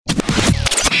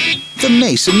The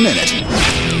Mason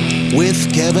Minute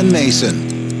with Kevin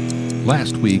Mason.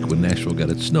 Last week, when Nashville got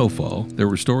its snowfall, there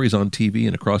were stories on TV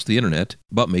and across the internet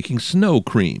about making snow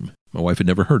cream. My wife had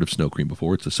never heard of snow cream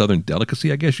before. It's a southern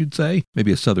delicacy, I guess you'd say.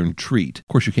 Maybe a southern treat. Of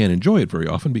course, you can't enjoy it very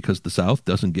often because the South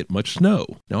doesn't get much snow.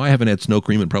 Now, I haven't had snow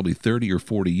cream in probably 30 or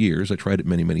 40 years. I tried it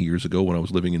many, many years ago when I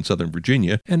was living in Southern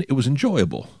Virginia, and it was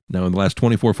enjoyable. Now, in the last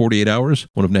 24, 48 hours,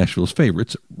 one of Nashville's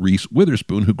favorites, Reese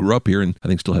Witherspoon, who grew up here and I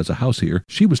think still has a house here,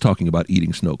 she was talking about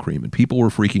eating snow cream, and people were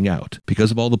freaking out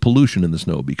because of all the pollution in the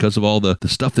snow, because of all the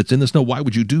stuff that's in the snow. Why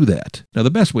would you do that? Now,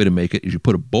 the best way to make it is you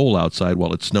put a bowl outside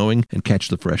while it's snowing and catch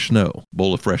the fresh snow.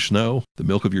 Bowl of fresh snow, the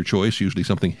milk of your choice, usually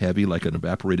something heavy like an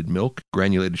evaporated milk,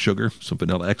 granulated sugar, some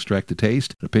vanilla extract to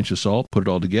taste, and a pinch of salt. Put it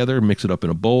all together, mix it up in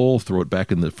a bowl, throw it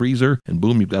back in the freezer, and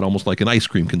boom, you've got almost like an ice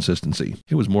cream consistency.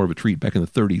 It was more of a treat back in the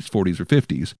 30s, 40s, or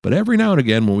 50s. But every now and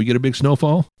again, when we get a big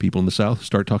snowfall, people in the South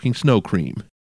start talking snow cream.